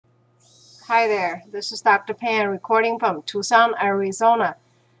Hi there, this is Dr. Pan recording from Tucson, Arizona.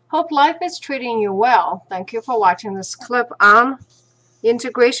 Hope life is treating you well. Thank you for watching this clip on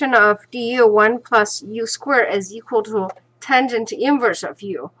integration of du 1 plus u squared is equal to tangent inverse of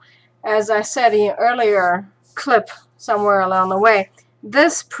u. As I said in an earlier clip somewhere along the way,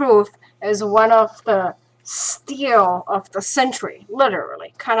 this proof is one of the steal of the century,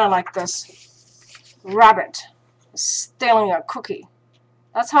 literally, kind of like this rabbit stealing a cookie.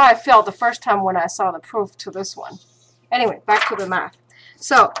 That's how I felt the first time when I saw the proof to this one. Anyway, back to the math.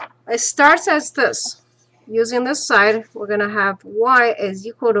 So it starts as this. Using this side, we're going to have y is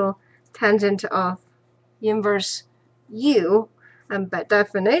equal to tangent of inverse u. And by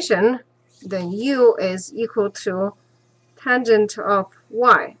definition, then u is equal to tangent of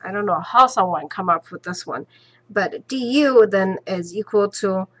y. I don't know how someone come up with this one. But du then is equal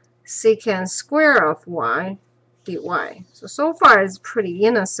to secant square of y dy. So far it's pretty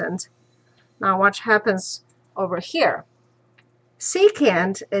innocent. Now watch happens over here.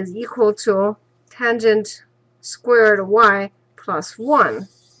 Secant is equal to tangent squared y plus 1,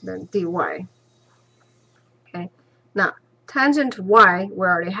 then dy. Okay. Now tangent y, we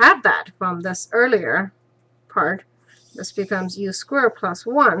already had that from this earlier part. This becomes u squared plus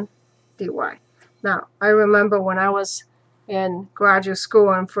 1 dy. Now I remember when I was in graduate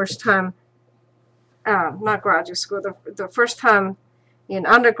school and first time not graduate school, the first time in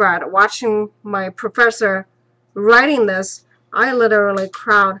undergrad, watching my professor writing this, I literally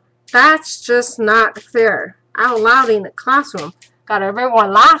cried, "That's just not fair," out loud in the classroom. Got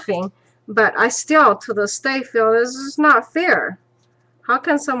everyone laughing, but I still, to this day, feel this is not fair. How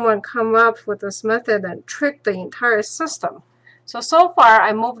can someone come up with this method and trick the entire system? So far,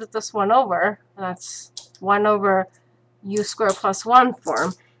 I moved this one over. That's 1 over u squared plus 1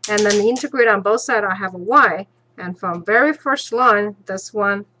 form. And then integrate on both sides, I have a y. And from very first line, this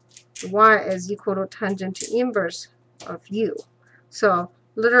one, y is equal to tangent inverse of u. So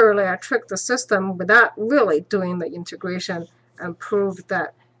literally, I tricked the system without really doing the integration and proved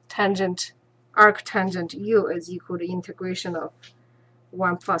that arctangent u is equal to integration of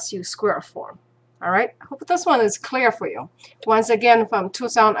 1 plus u squared form. All right, I hope this one is clear for you. Once again, from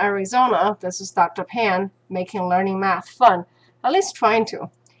Tucson, Arizona, this is Dr. Pan, making learning math fun, at least trying to.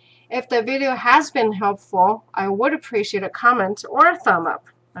 If the video has been helpful, I would appreciate a comment or a thumb up.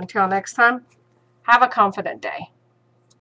 Until next time, have a confident day.